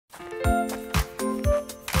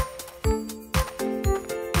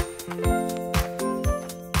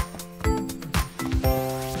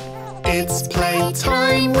It's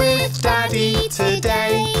playtime with Daddy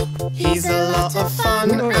today. He's a lot of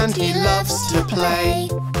fun and he loves to play.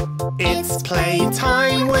 It's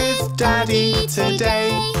playtime with Daddy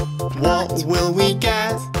today. What will we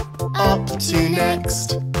get up to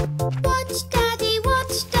next? Watch Daddy,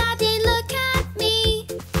 look at me.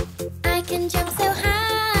 I can jump so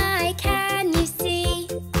high, can you see?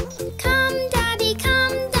 Come Daddy,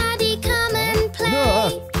 come and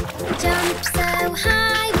play. Jump so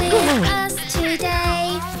high with us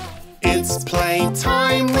today. It's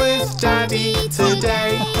playtime with Daddy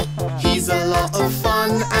today. He's a lot of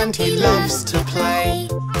fun and he loves to play.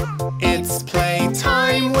 It's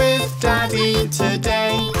playtime with Daddy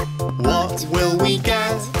today. What will we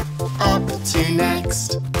get up to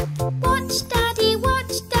next? Watch Daddy,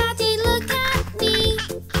 look at me.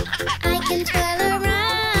 I can twirl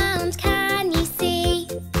around, can you see?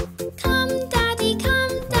 Come Daddy,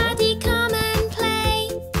 come and play.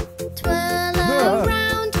 Twirl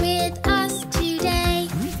around with us today.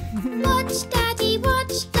 Watch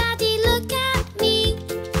Daddy, look at me.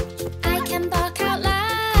 I can bark out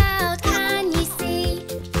loud, can you see?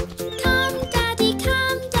 Come Daddy,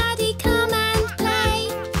 come and play.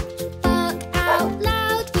 Bark out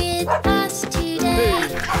loud with us today.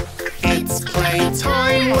 It's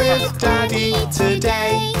playtime with Daddy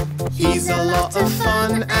today. He's a lot of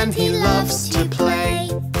fun and he loves to play.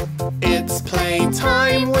 It's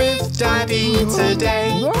playtime with Daddy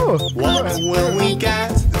today. What will we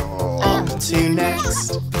get up to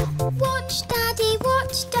next? Watch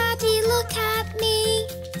Daddy, look at me.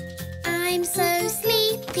 I'm so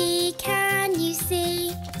sleepy, can you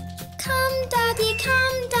see? Come Daddy,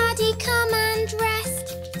 come and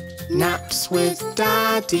rest. Naps with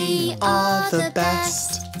Daddy are the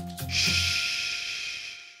best.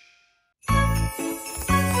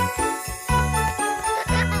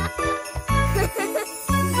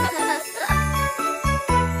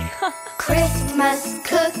 Christmas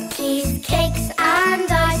cookies, cakes and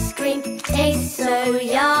ice cream taste so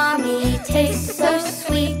yummy, taste so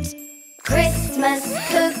sweet. Christmas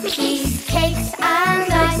cookies, cakes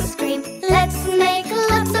and ice cream. Let's make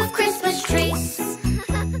lots of Christmas treats.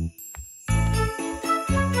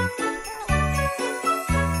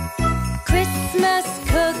 Christmas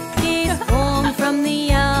cookies warm from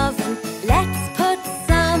the oven. Let's put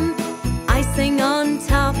some icing on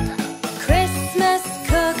top. Christmas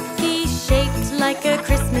cookies shaped like a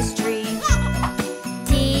Christmas tree.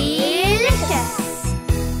 Delicious!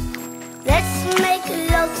 Let's make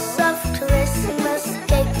lots of Christmas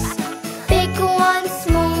cakes. Big ones,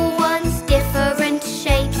 small ones, different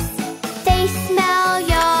shapes. They smell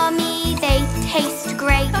yummy, they taste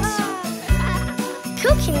great.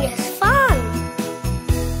 Cooking is fun!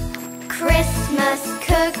 Christmas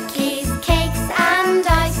cookies, cakes and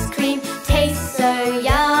ice cream taste so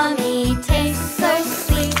yummy, taste so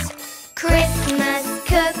sweet. Christmas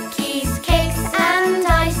cookies, cakes and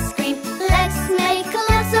ice cream. Let's make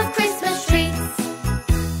lots of Christmas treats.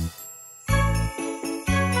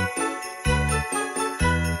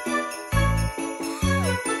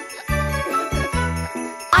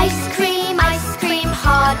 Ice cream,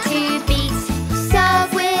 hard to beat.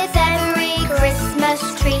 Serve with every Christmas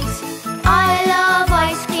treat. I love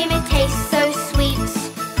ice cream,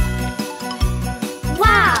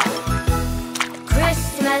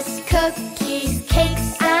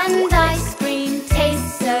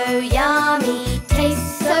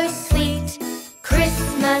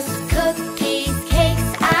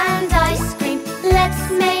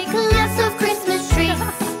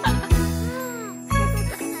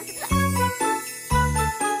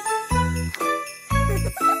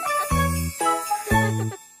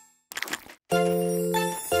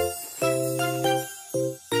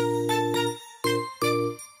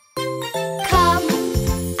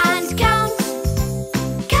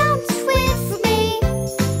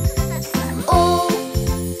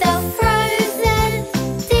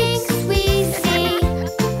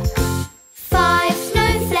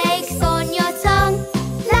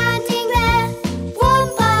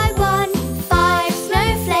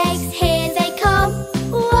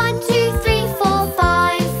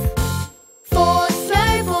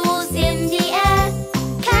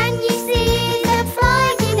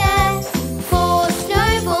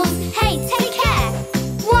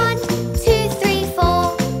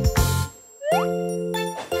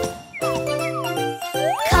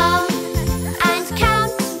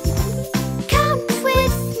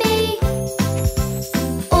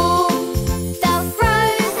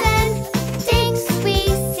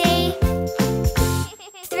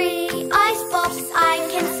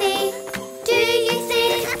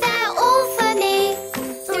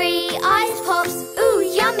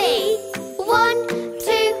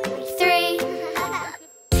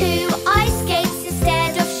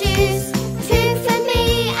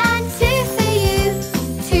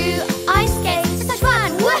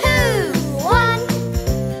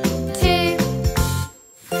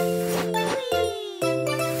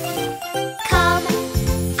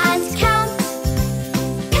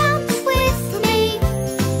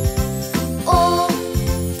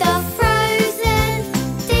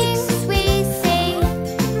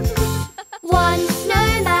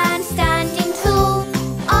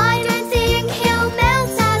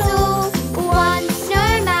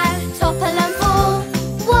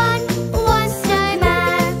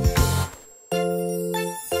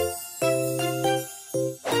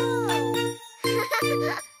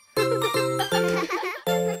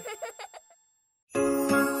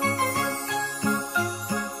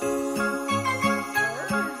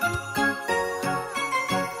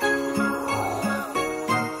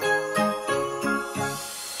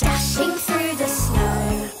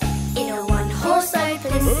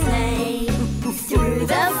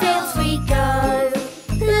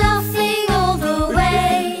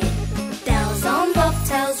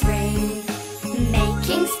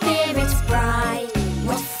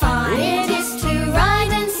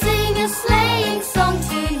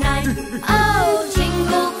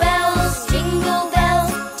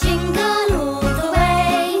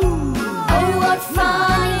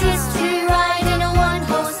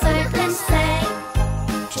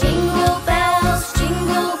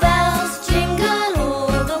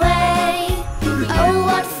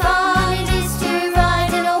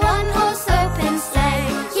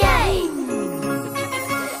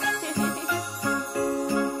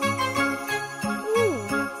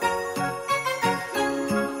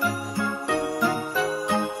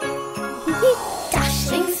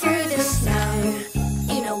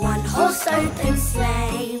 open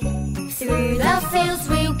sleigh. Through the fields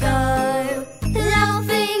we go,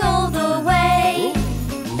 laughing all the way.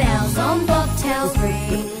 Bells on bobtails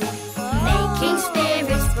ring, making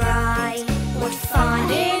spirits bright. What fun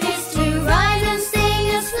it is to ride and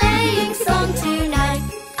sing a sleighing song tonight.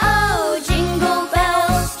 Oh, jingle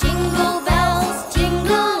bells, jingle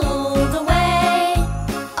all the way.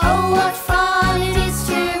 Oh, what fun it is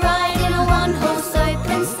to ride in a one-horse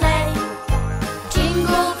open sleigh.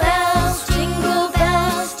 Jingle bells, jingle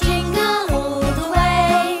all the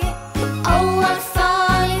way. Oh, what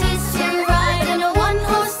fun it is to ride in a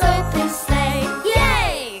one-horse open sleigh.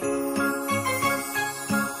 Yay!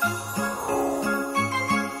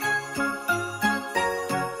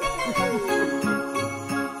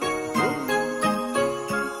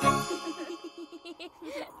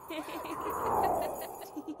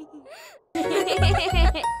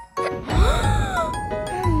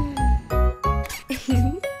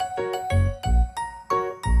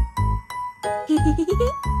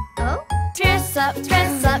 Oh? Dress up,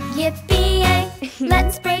 yippee-yay.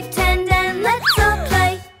 Let's pretend and let's all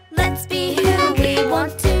play. Let's be who we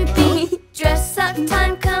want to be. Dress up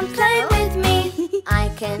time, come play with me. I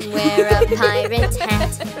can wear a pirate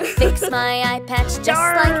hat, fix my eye patch just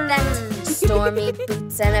like that. Stormy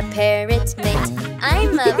boots and a parrot mitt.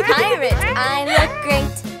 I'm a pirate, I look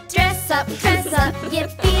great. Dress up,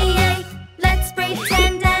 yippee-yay. Let's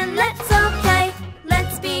pretend and let's all play.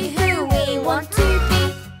 Let's be who we want to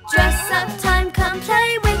be. Dress up time, come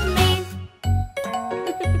play with me.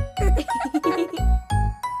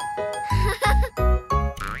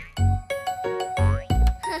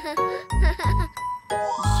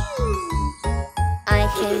 I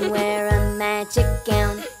can wear a magic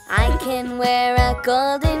gown, I can wear a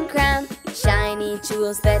golden crown, shiny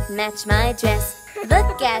jewels that match my dress.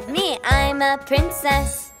 Look at me, I'm a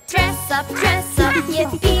princess. Dress up,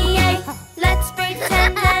 yippee-yay. Let's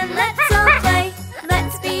pretend and let's all play.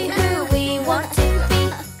 Let's be who we want to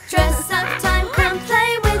be. Dress up time, come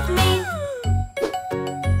play with me.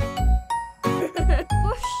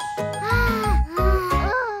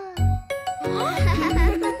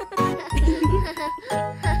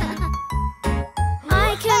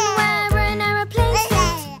 I can wear an aeroplane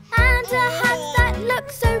suit and a hat that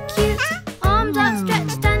looks so cute. Arms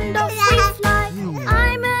outstretched and off we fly.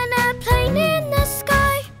 I'm an airplane in the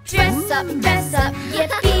sky. Dress up,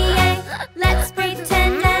 yippee-yay. Let's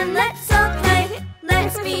pretend and let's all play.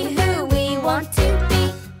 Let's be who we want to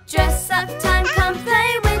be. Dress up time, come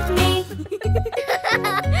play with me.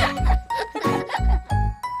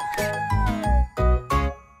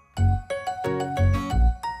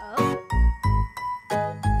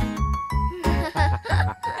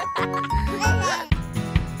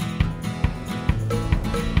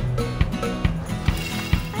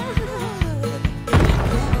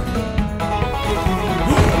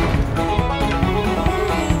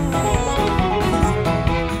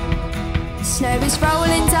 Snow is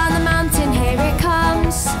rolling down the mountain, here it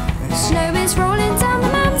comes. Snow is rolling down the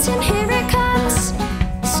mountain, here it comes.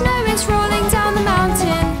 Snow is rolling down the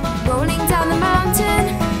mountain, rolling down the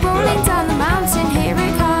mountain, rolling down the mountain, here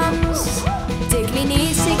it comes. Digley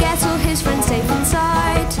needs to get all his friends safe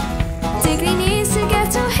inside. Digley needs to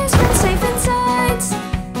get all his friends safe inside.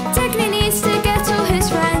 Digley needs to get all his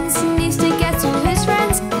friends, needs to get all his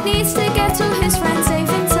friends, needs to get all his friends safe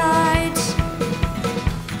inside.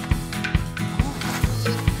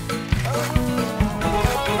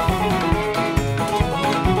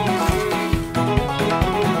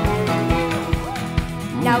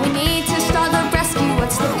 Now we need to start the rescue,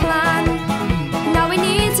 what's the plan? Now we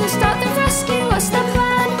need to start the rescue, what's the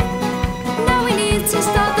plan? Now we need to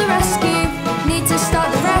start the rescue, need to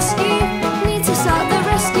start the rescue, need to start the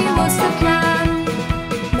rescue, what's the plan?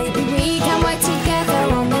 Maybe we can work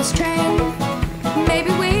together on this train.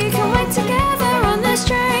 Maybe we can work together on this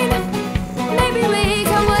train. Maybe we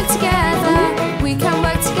can work together, we can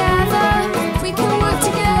work together, we can work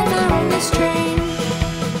together on this train.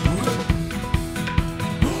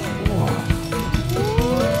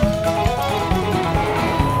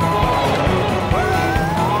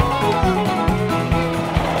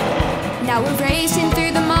 Now we're racing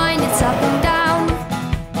through the mine, it's up and down.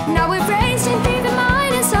 Now we're racing through the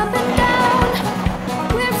mine, it's up and down.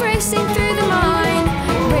 We're racing through the mine,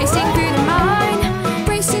 racing through the mine,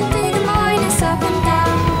 racing through the mine, it's up and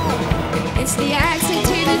down. It's the exit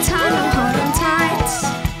to the tunnel, hold on tight.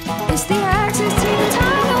 It's the exit to the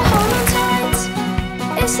tunnel, hold on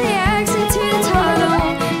tight. It's the exit to the tunnel,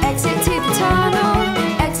 exit to the tunnel,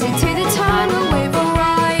 exit to the tunnel, we're all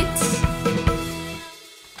right.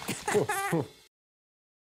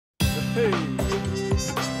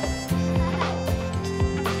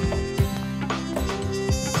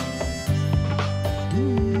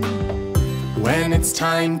 When it's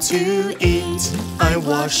time to eat, I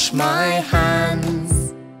wash my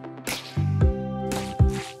hands.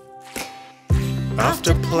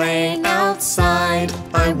 After playing outside,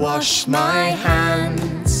 I wash my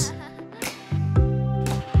hands.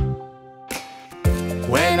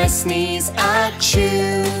 When I sneeze at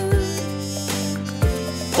you,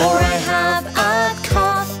 or I have a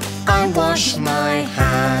cough, I wash my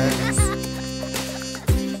hands.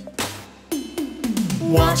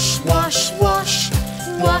 Wash, wash, wash,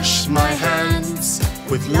 wash my hands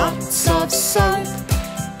with lots of soap.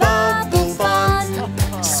 Bubble fun,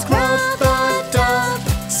 scrub the dove,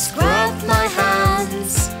 scrub my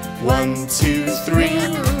hands. 1, 2, 3,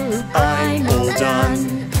 I'm all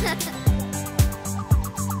done.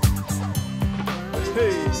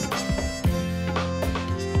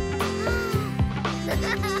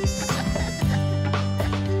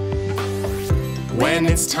 When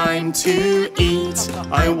it's time to eat,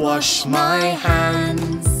 I wash my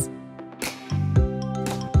hands.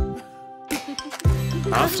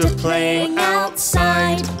 After playing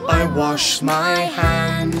outside, I wash my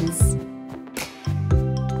hands.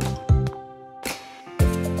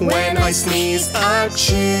 When I sneeze at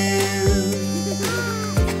you,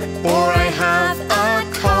 or I have a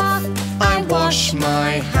cough, I wash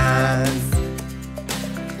my hands.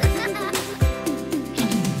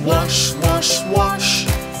 Wash, wash, wash,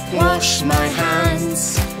 wash my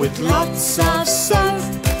hands with lots of soap.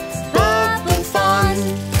 Bubble fun,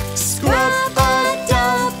 scrub a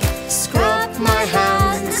dove, scrub my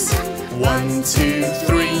hands. 1, 2,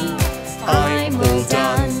 3, I'm all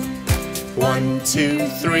done. 1, 2,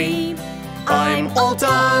 3, I'm all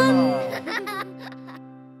done.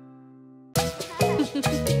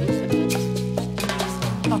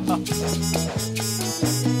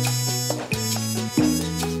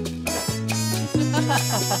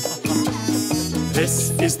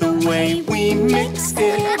 This is the way we mix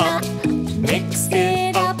it up, mix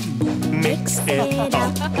it up, mix it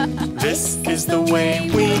up. This is the way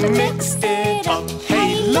we mix it up.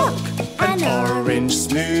 Hey, look, an orange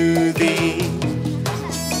smoothie.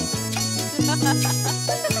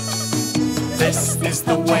 This is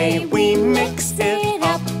the way we mix it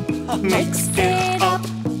up, mix it up,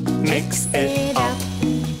 mix it up.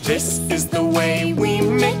 This is the way we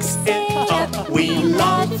mix it up. We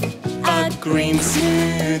love a green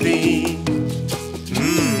smoothie.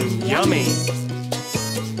 Mmm, yummy.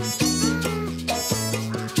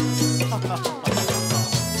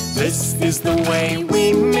 This is the way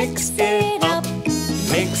we mix it up,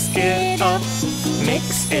 mix it up,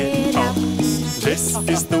 mix it up. This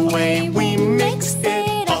is the way we mix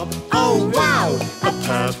it up. Oh wow, a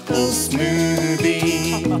purple smoothie.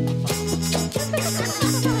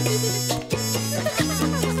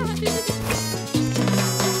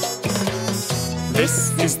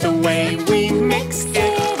 This is the way we mix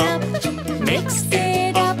it up, mix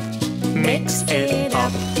it up, mix it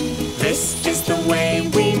up. This is the way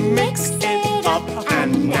we mix it up.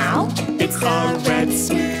 And now it's a red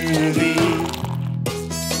smoothie.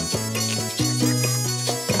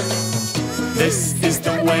 This is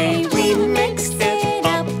the way we mix it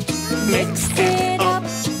up, mix it up,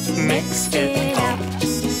 mix it up.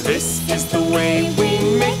 This is the way we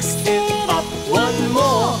mix it up. One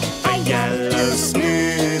more. Yellow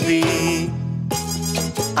smoothie.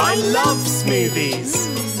 I love smoothies.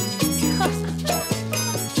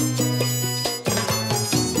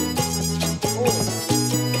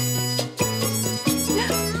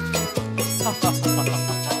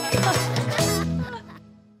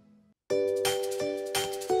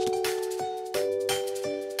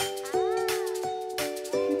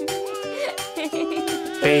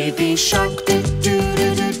 Baby shark do do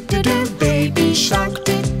do do do do. Baby shark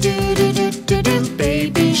do do do do do do.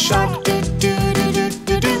 Baby shark do do do do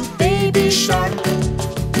do do. Baby shark.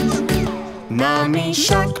 Mommy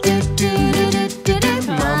shark do do do do do do.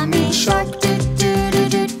 Mommy shark do do do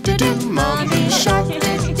do do do. Mommy shark do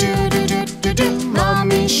do do do do do.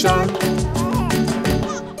 Mommy shark.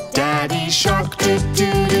 Daddy shark do do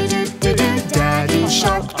do do do do. Daddy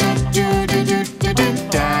shark do do do do do do.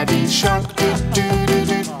 Daddy shark do do do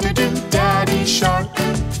do do do. Daddy shark.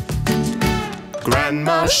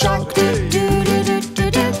 Grandma shark do do do do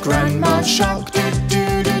do do. Grandma shark do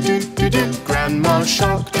do do do do do. Grandma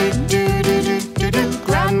shark do do do do do do.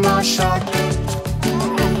 Grandma shark.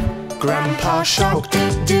 Grandpa shark do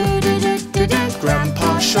do do do do do.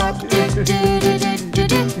 Grandpa shark do do do do do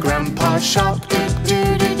do. Grandpa shark do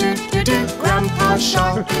do do do do do. Grandpa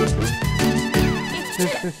shark.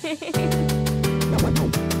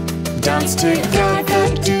 Dance together,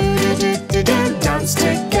 do do do do do. Dance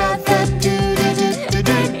together, do do do do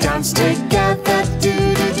do. Dance together, do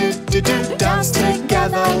do do do do. Dance together.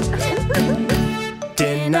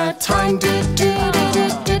 time, do do do do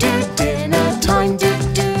do do. Dinner time, do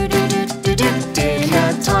do do do do do.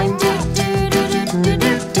 Dinner time, do do do do do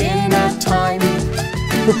do. Dinner time.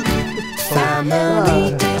 Family,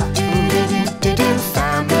 do do do do do.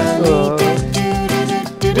 Family, do do do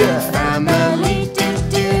do do. Family, do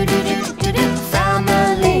do do do do.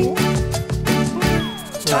 Family.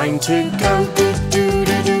 Time to go, do do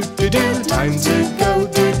do do do do. Time to go,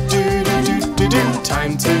 do do do do do do.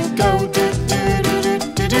 Time to go, do do do do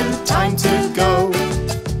do do. Time to go.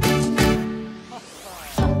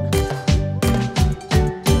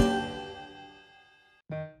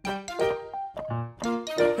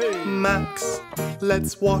 Max,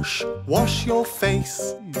 let's wash your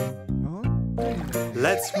face.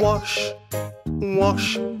 Let's wash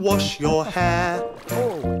your hair.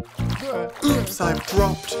 Oops, I've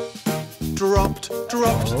dropped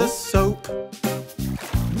the soap.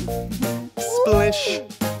 Splish,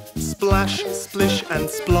 splash, splish and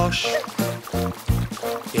splosh.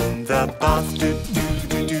 In the bath, do do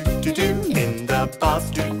do do do do. In the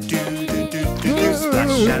bath, do do do do do do.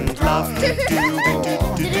 Splash and laugh, do do do do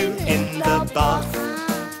do do. In the bath,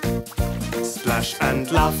 splash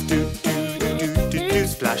and laugh, do do do do do do.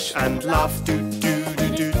 Splash and laugh, do do do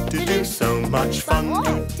do do do. So much fun,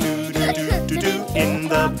 do do do do do do. In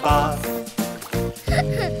the bath.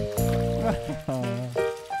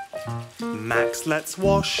 Max, let's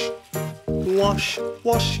wash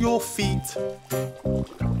your feet.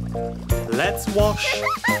 Let's wash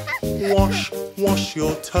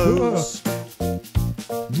your toes.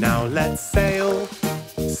 Now let's sail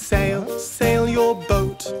your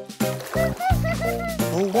boat.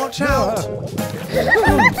 Oh, watch out!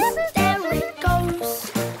 There it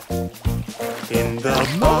goes. In the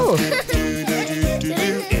bath, do do do do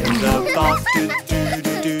do. In the bath, do do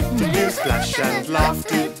do do do do. Splash and laugh,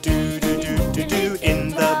 do do do do do do. In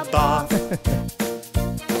the bath,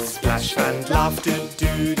 splash and laugh, do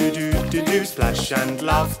do do do do do. Splash and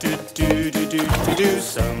laugh, do do do do do do.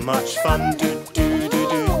 So much fun, do do do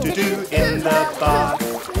do do do. In the bath.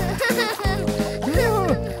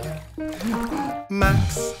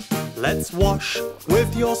 Max, let's wash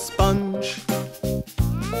with your sponge.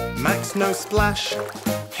 Max, no splash.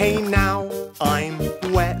 Hey now, I'm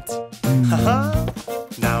wet. Haha.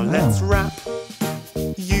 Now let's wrap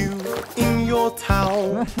you in your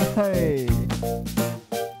towel. Oops,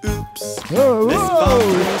 this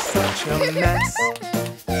bathroom is such a mess.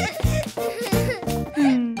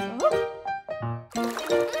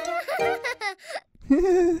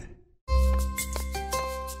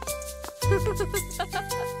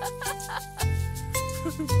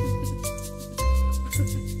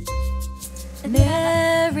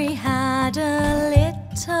 Mary had a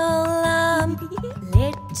little lamb,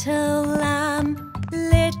 little lamb,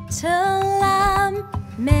 little lamb.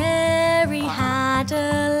 Mary had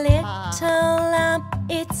a little lamb,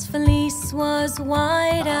 its fleece was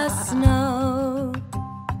white as snow.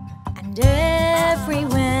 And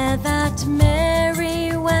everywhere that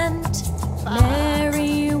Mary went,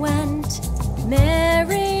 Mary went,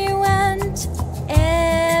 Mary went.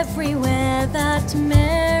 Everywhere that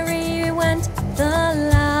Mary went, the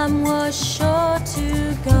lamb was sure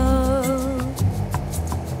to go.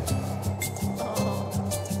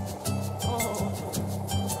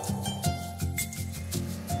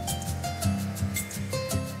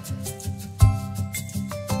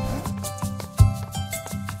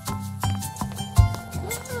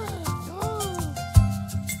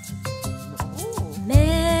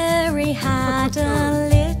 Mary had a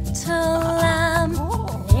little lamb,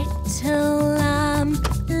 little lamb,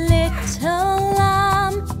 little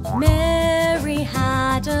lamb. Mary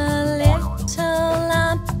had a little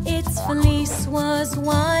lamb, its fleece was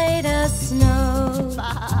white as snow.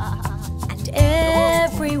 And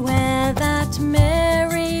everywhere that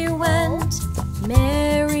Mary went,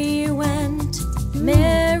 Mary went,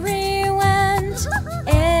 Mary went.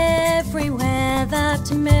 Everywhere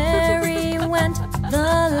that Mary went, the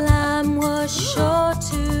lamb was sure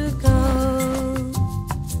to go.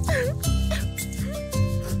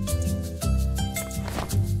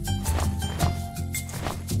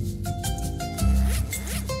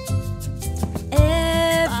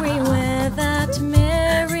 Everywhere that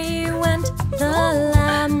Mary went, the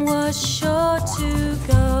lamb was sure to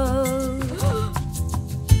go.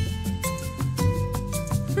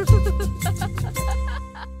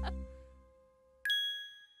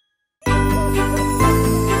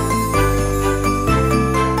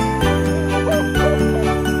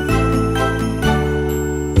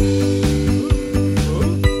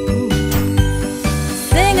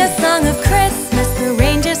 Sing a song of Christmas, the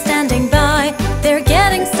reindeer standing by. They're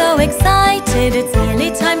getting so excited, it's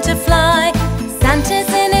nearly time to fly. Santa's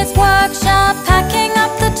in his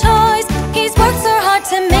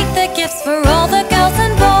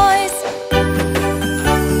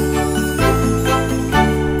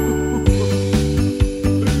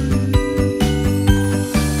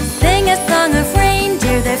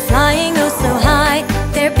they're flying oh so high.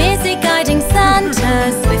 They're busy guiding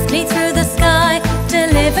Santa swiftly through the sky,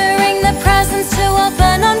 delivering the presents to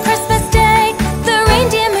open on Christmas Day. The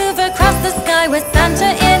reindeer move across the sky with Santa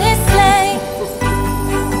in his sleigh.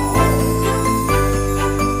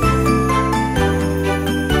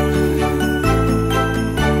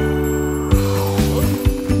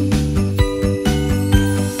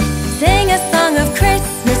 Sing a song of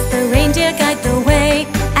Christmas, the reindeer guide the way,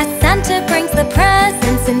 as Santa brings the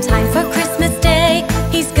presents in time for Christmas Day.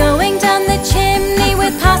 He's going down the chimney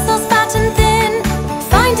with parcels fat and thin,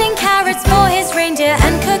 finding carrots for his reindeer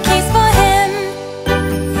and cookies for him.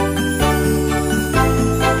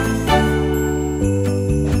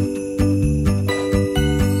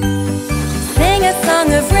 Sing a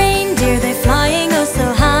song of reindeer, they're flying oh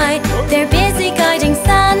so high. They're busy guiding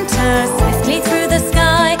Santa swiftly through the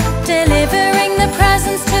sky, delivering the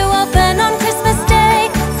presents to open on Christmas Day.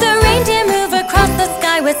 The reindeer move across the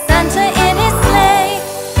sky with Santa in his sleigh.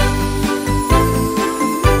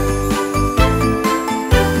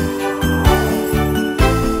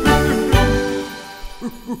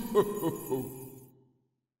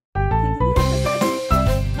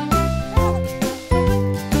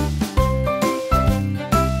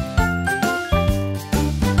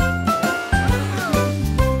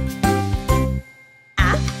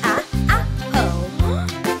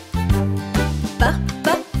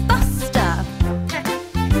 Buster.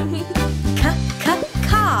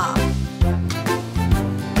 Car.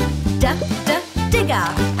 Digger.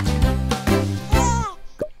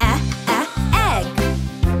 Egg.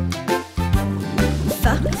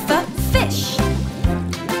 Fish.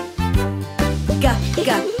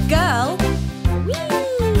 Girl.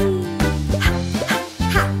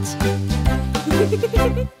 Hat.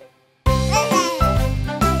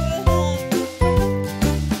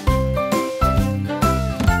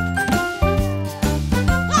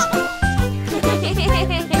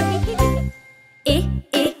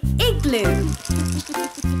 Igloo.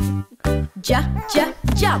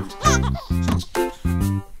 Jump.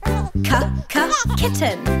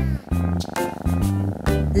 Kitten.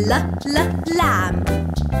 Lamb.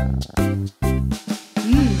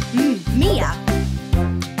 Mia.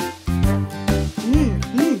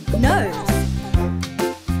 Nose.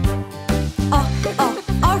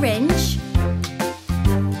 Orange.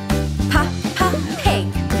 Pig.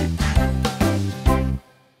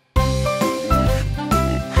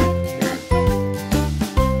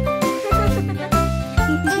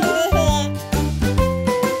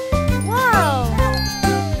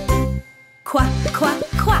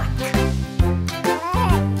 Quack.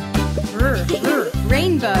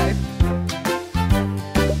 Rainbow.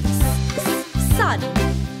 Sun.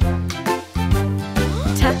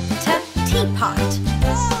 Teapot.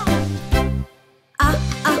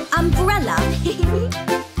 Umbrella.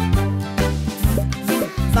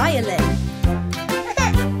 Violin.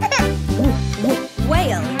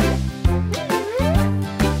 Whale.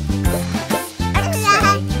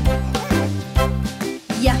 X-ray.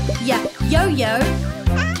 Yo-yo.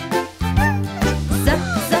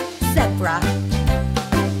 Zebra.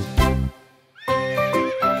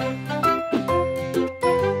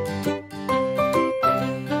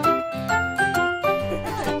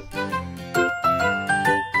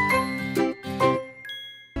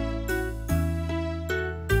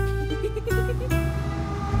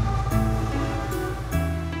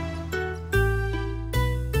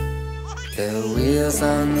 The wheels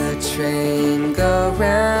on the train go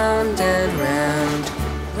round and round,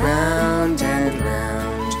 round and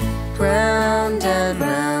round, round and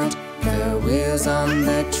round. The wheels on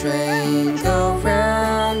the train go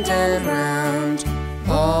round and round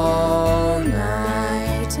all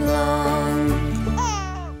night long.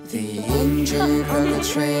 The engine on the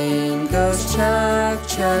train goes chug,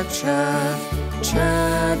 chug, chug,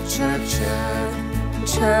 chug, chug, chug,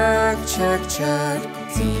 chug, chug, chug.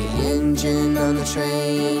 The engine on the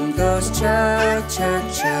train goes chug, chug,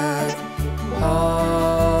 chug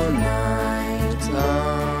all night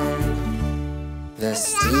long. The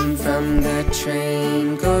steam from the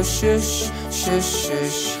train goes shush, shush,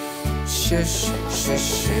 shush, shush, shush,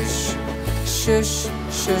 shush, shush,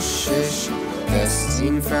 shush, shush. The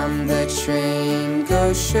steam from the train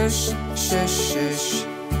goes shush, shush, shush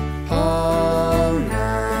all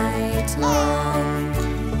night long.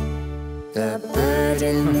 The bird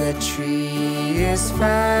in the tree is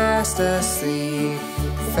fast asleep,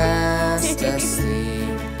 fast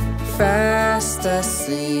asleep, fast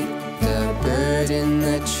asleep. The bird in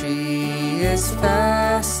the tree is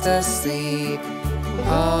fast asleep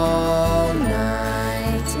all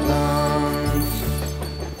night long.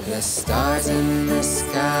 The The stars in the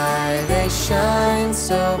sky, they shine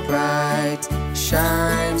so bright,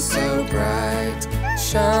 shine so bright,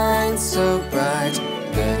 shine so bright.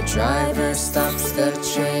 The driver stops the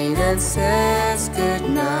train and says good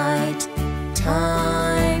night.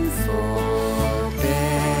 Time for bed.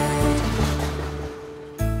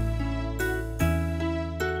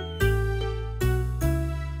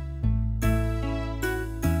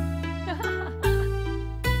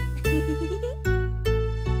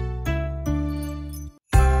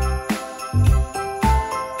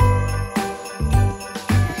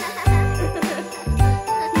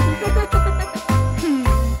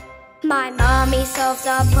 My mommy solves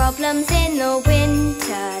our problems in the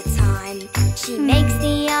winter time. She makes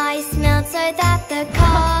the ice melt so that the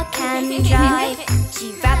car can drive.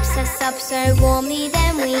 She wraps us up so warmly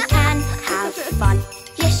then we can have fun.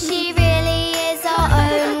 Yes, she really is our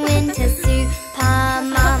own winter super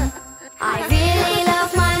mum. I really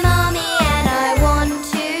love my mommy and I want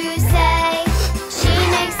to say she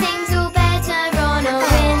makes things all better on a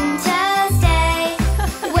winter's day.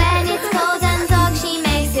 When it's cold and dark she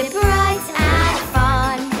makes it bright and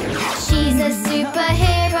fun. She's a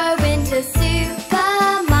superhero, winter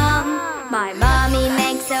super mum. My mommy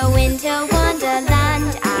makes a winter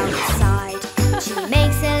wonderland outside. She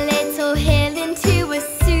makes a little hill into a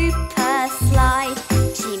super slide.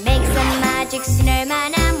 She makes a magic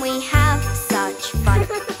snowman and we have such fun.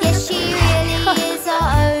 Yes, she really is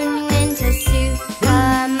our own winter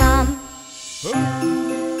super mum.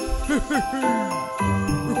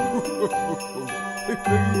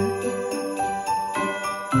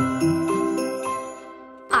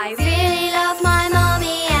 I really love my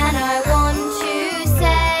mommy and I want to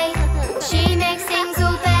say she makes things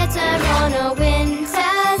all better on a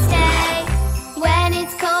winter's day. When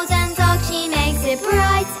it's cold and dark she makes it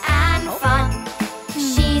bright and fun.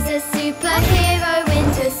 She's a superhero,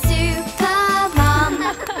 winter super mum.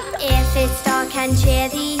 If it's dark and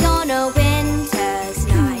chilly on a winter's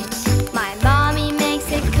night, my mommy makes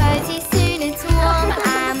it cozy, soon it's warm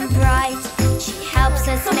and bright. She helps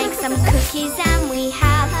us make some cookies and we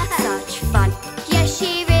have such fun. Yes,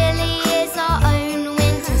 she really is our own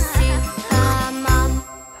winter super mum.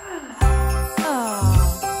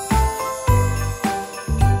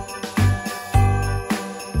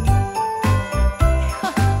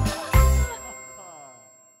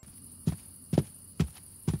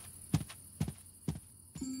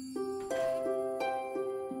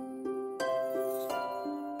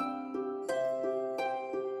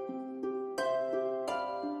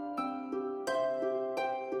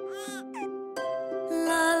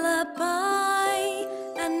 Lullaby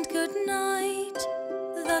and good night.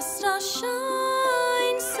 The stars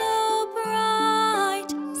shine so bright.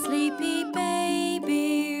 Sleepy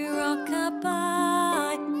baby,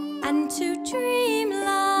 rock-a-bye, and to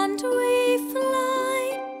dreamland we fly.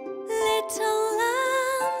 Little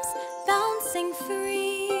lambs bouncing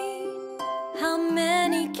free. How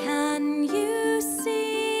many can you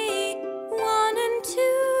see? 1 and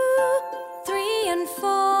 2, 3 and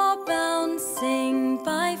 4, bouncing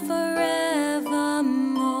by forevermore.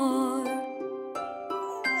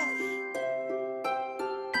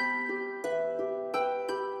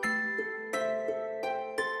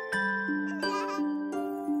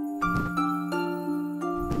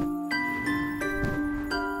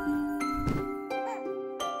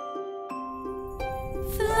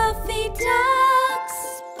 Fluffy ducks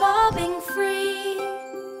bobbing free.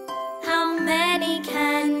 How many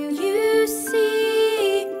can you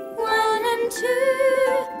see? 1 and 2,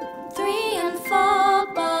 3 and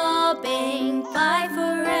 4, bobbing by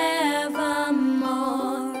forevermore.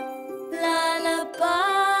 Lullaby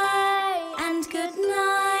and good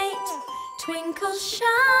night. Twinkle,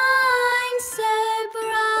 shine so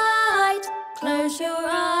bright. Close your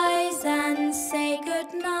eyes and